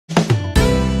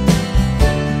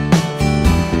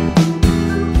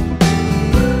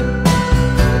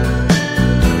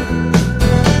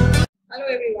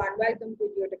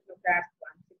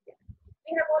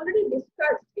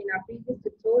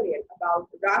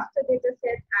raster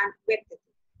dataset and vector.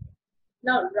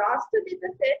 Now, raster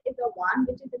dataset is the one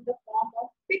which is in the form of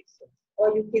pixels,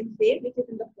 or you can say which is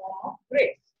in the form of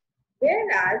grids.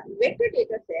 Whereas vector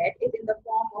dataset is in the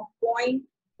form of point,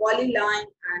 polyline,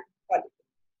 and polygon.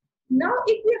 Now,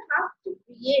 if you have to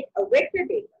create a vector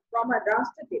data from a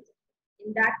raster dataset,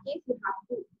 in that case, you have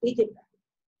to digitize.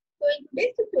 So, in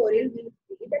today's tutorial, we will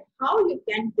see that how you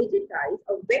can digitize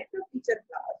a vector feature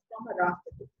class from a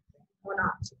raster dataset on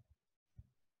ArcGIS.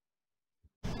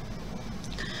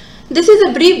 This is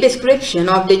a brief description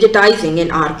of digitizing in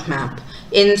ArcMap.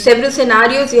 In several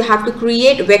scenarios, you have to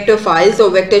create vector files or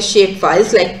vector shaped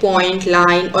files like point,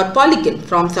 line, or polygon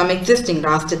from some existing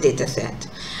raster dataset.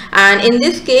 And in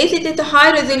this case, it is a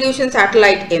high resolution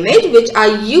satellite image which are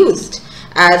used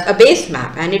as a base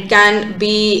map, and it can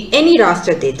be any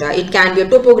raster data. It can be a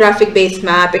topographic base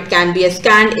map, it can be a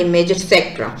scanned image,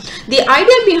 etc. The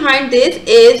idea behind this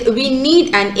is we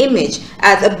need an image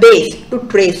as a base to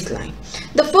trace line.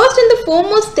 The first and the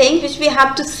foremost thing which we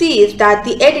have to see is that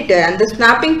the editor and the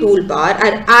snapping toolbar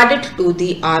are added to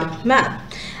the ArcMap.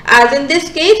 As in this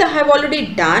case, I have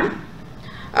already done,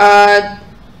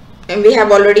 and we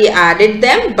have already added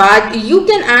them, but you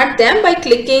can add them by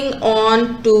clicking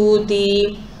on to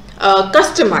the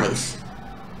customize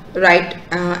right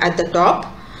at the top,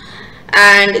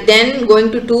 and then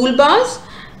going to toolbars,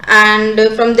 and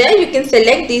from there you can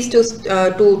select these two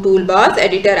toolbars,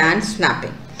 editor and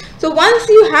snapping. So once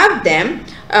you have them,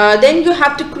 then you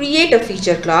have to create a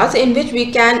feature class in which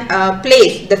we can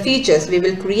place the features we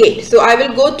will create. So I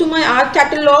will go to my Arc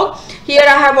catalog. Here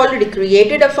I have already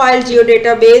created a file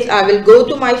geodatabase. I will go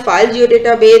to my file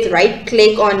geodatabase, right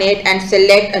click on it and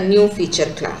select a new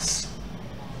feature class.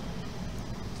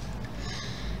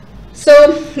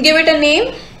 So give it a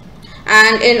name,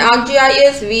 and in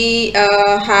ArcGIS we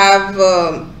have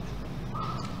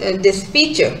this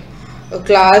feature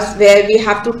class where we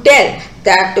have to tell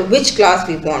that which class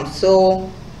we want. So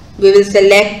we will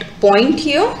select point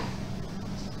here,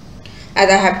 as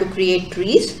I have to create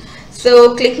trees.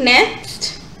 So click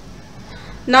next.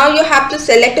 Now you have to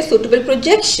select a suitable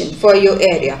projection for your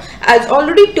area. As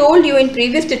already told you in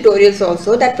previous tutorials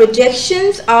also, that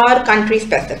projections are country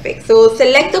specific. So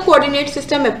select the coordinate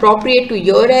system appropriate to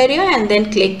your area and then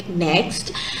click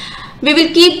next. We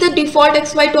will keep the default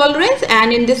XY tolerance,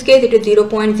 and in this case it is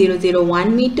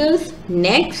 0.001 meters.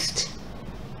 Next.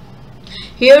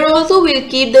 Here also we will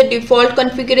keep the default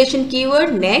configuration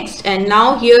keyword, next, and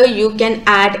now here you can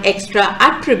add extra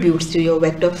attributes to your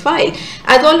vector file.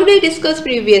 As already discussed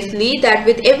previously, that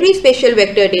with every spatial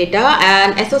vector data,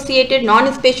 an associated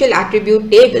non-spatial attribute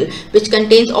table which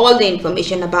contains all the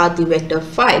information about the vector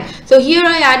file. So here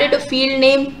I added a field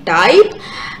name type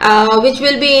which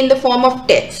will be in the form of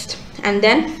text, and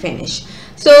then finish.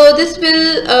 So this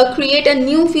will create a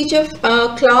new feature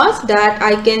class that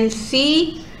I can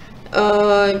see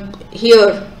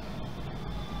here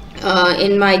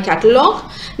in my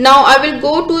catalog. Now I will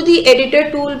go to the editor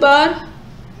toolbar.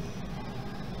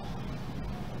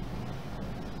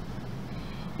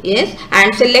 Yes,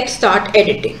 and select start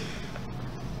editing.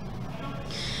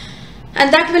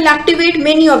 And that will activate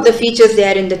many of the features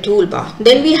there in the toolbar.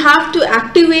 Then we have to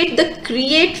activate the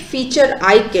create feature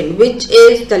icon, which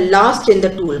is the last in the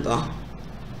toolbar.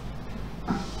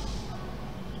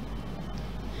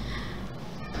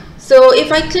 So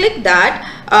if I click that,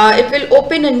 it will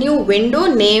open a new window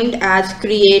named as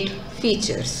create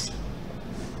features.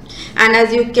 And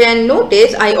as you can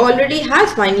notice, I already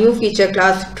have my new feature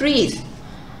class trees.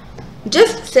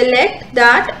 Just select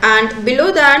that, and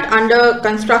below that under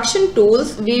construction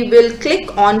tools we will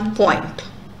click on point.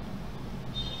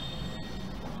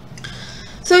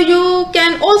 So you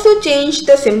can also change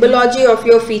the symbology of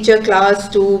your feature class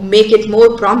to make it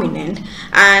more prominent,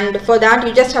 and for that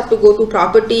you just have to go to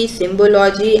property,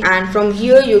 symbology, and from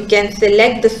here you can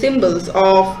select the symbols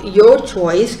of your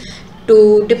choice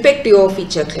to depict your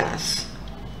feature class.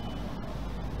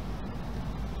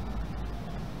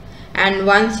 And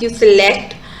once you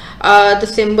select the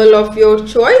symbol of your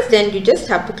choice, then you just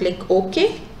have to click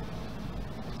OK.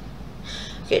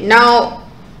 Okay, now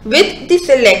with the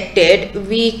selected,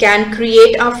 we can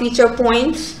create our feature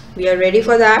points. We are ready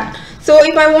for that. So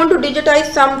if I want to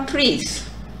digitize some trees,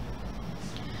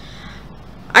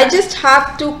 I just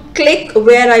have to click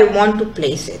where I want to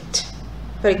place it.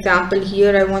 For example,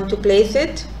 here I want to place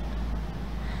it.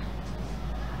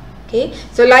 Okay,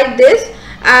 so like this.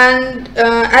 And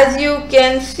as you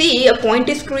can see, a point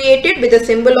is created with the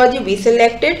symbology we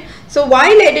selected. So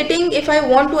while editing, if I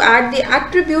want to add the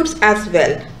attributes as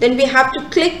well, then we have to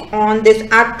click on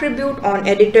this attribute on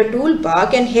editor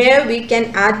toolbar, and here we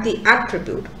can add the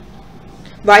attribute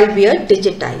while we are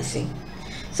digitizing.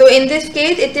 So in this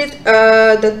case it is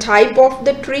the type of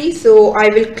the tree. So I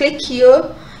will click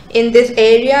here in this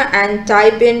area and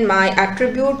type in my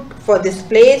attribute for this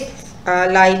place.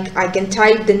 Like I can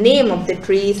type the name of the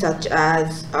tree, such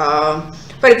as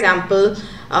for example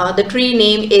the tree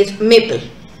name is maple.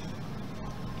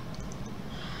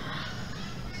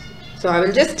 So I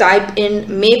will just type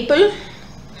in maple.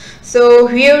 So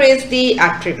here is the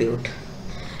attribute.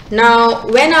 Now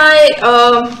when I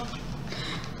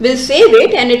will save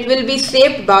it, and it will be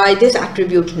saved by this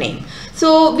attribute name.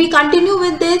 So we continue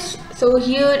with this. So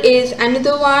here is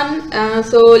another one.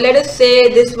 So let us say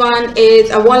this one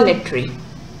is a walnut tree.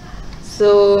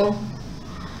 So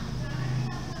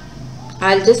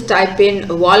I'll just type in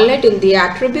walnut in the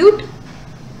attribute.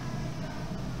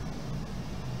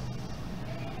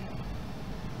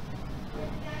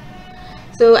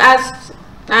 So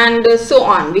so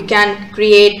on, we can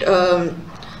create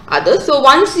others. So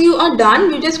once you are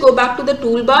done, you just go back to the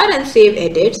toolbar and save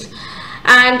edits.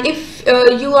 And if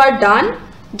you are done,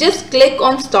 just click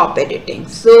on stop editing.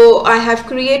 So I have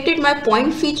created my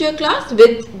point feature class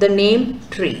with the name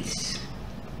trees,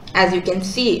 as you can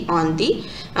see on the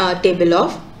table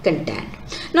of content.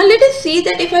 Now let us see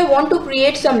that if I want to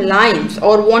create some lines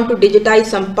or want to digitize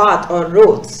some path or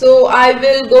roads. So I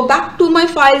will go back to my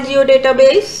file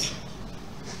geodatabase,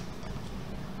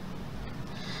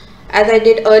 as I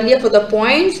did earlier for the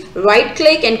points. Right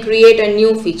click and create a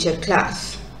new feature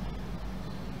class,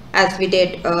 as we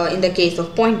did in the case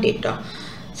of point data.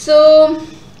 So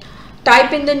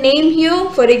type in the name here.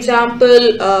 For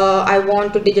example, I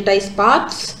want to digitize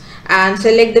paths, and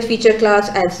select the feature class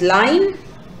as line.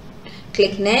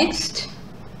 Click next.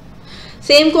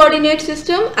 Same coordinate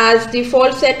system as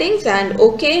default settings, and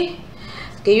OK.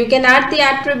 Okay, you can add the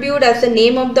attribute as the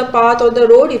name of the path or the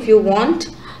road if you want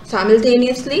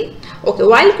simultaneously. Okay,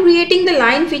 while creating the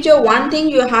line feature, one thing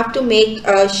you have to make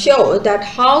sure that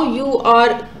how you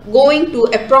are going to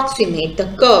approximate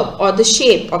the curve or the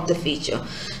shape of the feature.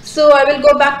 So I will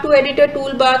go back to editor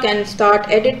toolbar and start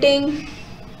editing.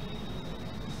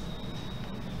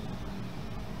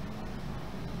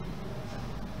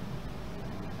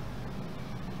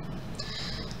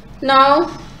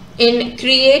 Now in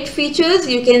create features,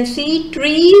 you can see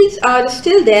trees are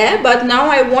still there, but now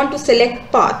I want to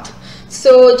select path.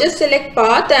 So just select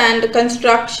path and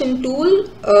construction tool.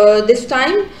 This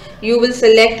time you will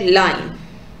select line.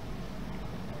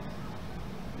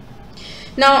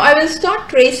 Now I will start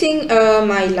tracing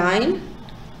my line.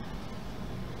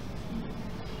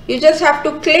 You just have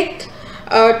to click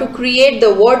to create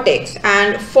the vertex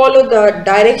and follow the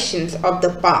directions of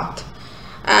the path.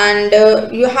 And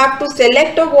you have to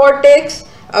select a vertex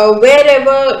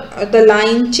wherever the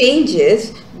line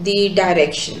changes the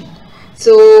direction.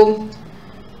 So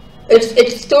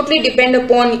it's totally depend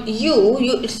upon you.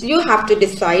 You have to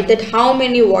decide that how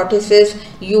many vertices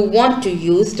you want to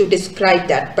use to describe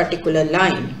that particular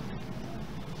line.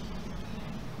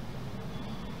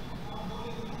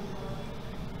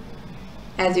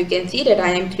 As you can see that I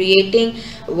am creating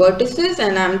vertices,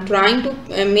 and I am trying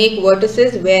to make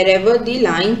vertices wherever the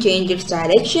line changes its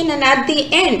direction, and at the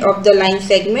end of the line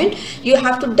segment you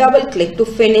have to double click to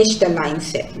finish the line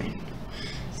segment.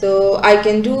 So I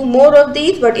can do more of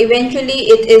these, but eventually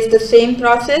it is the same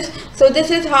process. So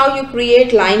this is how you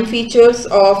create line features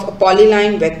of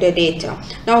polyline vector data.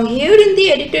 Now here in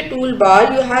the editor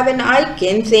toolbar you have an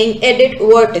icon saying edit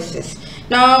vertices.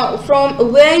 Now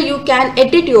from where you can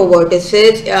edit your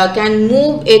vertices, can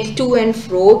move it to and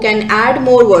fro, can add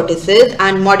more vertices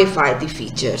and modify the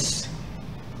features.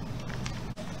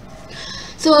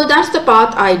 So that's the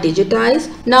path I digitize.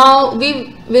 Now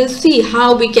we will see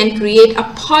how we can create a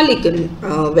polygon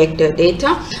vector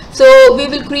data. So we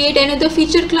will create another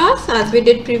feature class as we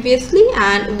did previously,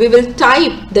 and we will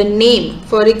type the name.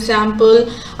 For example,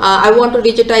 I want to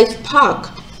digitize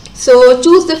park. So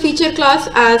choose the feature class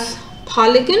as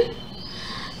polygon.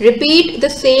 Repeat the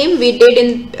same we did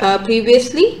in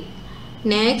previously.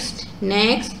 Next,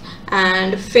 next,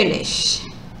 and finish.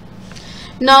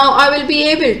 Now I will be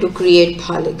able to create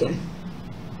polygon.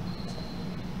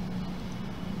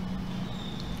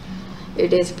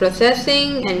 It is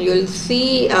processing, and you'll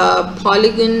see a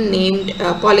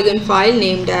polygon file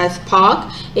named as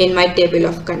park in my table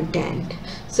of content.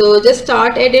 So just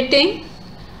start editing.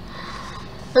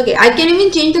 Okay, I can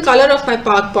even change the color of my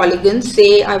park polygon.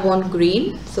 Say I want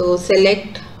green, so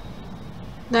select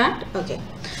that. Okay,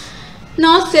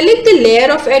 now select the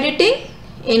layer of editing.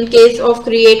 In case of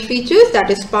create features,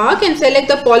 that is park, and select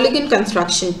the polygon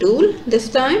construction tool this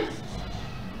time.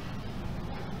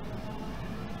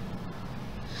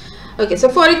 Okay, so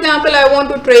for example, I want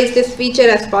to trace this feature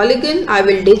as polygon. I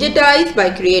will digitize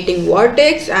by creating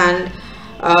vertex and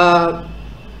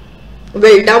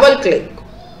will double click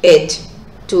it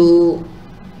to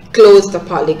close the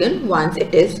polygon once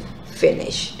it is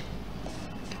finished.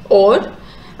 Or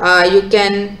you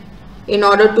can, in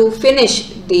order to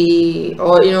finish the,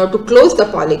 or in order to close the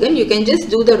polygon, you can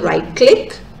just do the right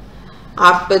click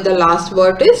after the last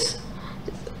vertex.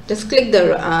 Just click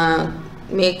the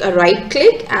make a right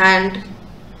click and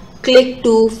click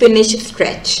to finish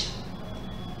stretch.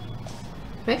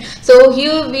 Right, so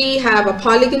here we have a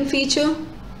polygon feature.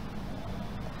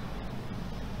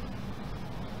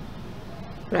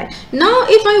 Right, now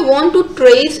if I want to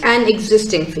trace an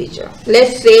existing feature,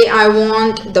 let's say I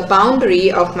want the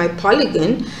boundary of my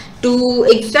polygon to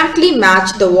exactly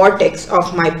match the vertex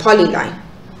of my polyline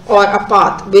or a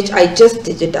path which I just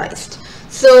digitized.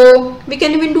 So we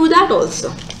can even do that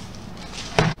also.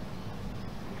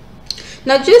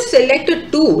 Now just select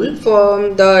a tool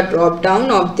from the drop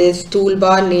down of this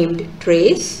toolbar named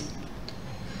trace.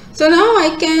 So now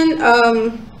I can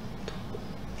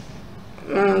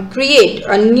create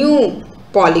a new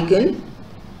polygon.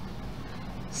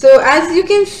 So as you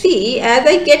can see, as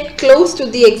I get close to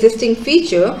the existing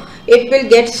feature, it will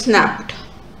get snapped.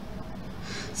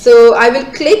 So I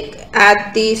will click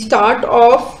at the start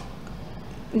of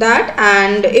that,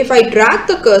 and if I drag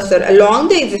the cursor along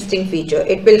the existing feature,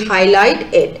 it will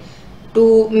highlight it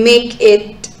to make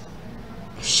it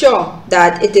sure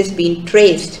that it is being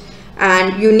traced,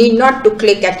 and you need not to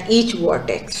click at each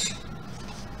vertex.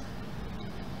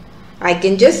 I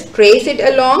can just trace it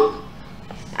along,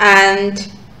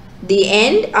 and the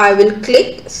end I will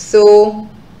click, so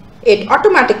it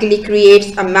automatically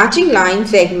creates a matching line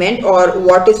segment or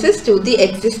vertices to the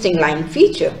existing line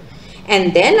feature.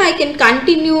 And then I can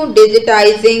continue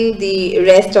digitizing the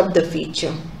rest of the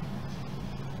feature.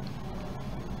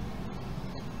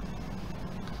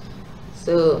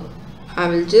 So I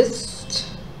will just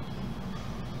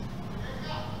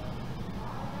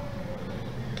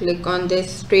click on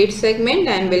this straight segment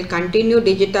and will continue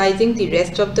digitizing the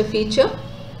rest of the feature.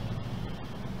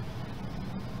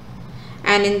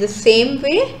 And in the same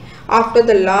way, after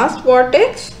the last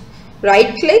vertex,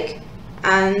 right click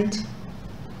and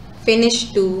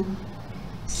finish to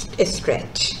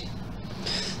stretch.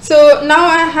 So now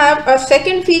I have a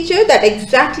second feature that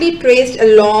exactly traced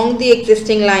along the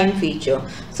existing line feature.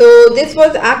 So this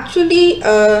was actually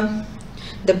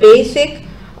the basic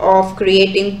of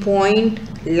creating point,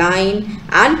 line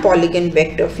and polygon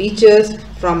vector features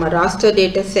from a raster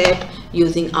dataset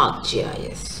using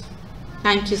ArcGIS.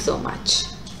 Thank you so much.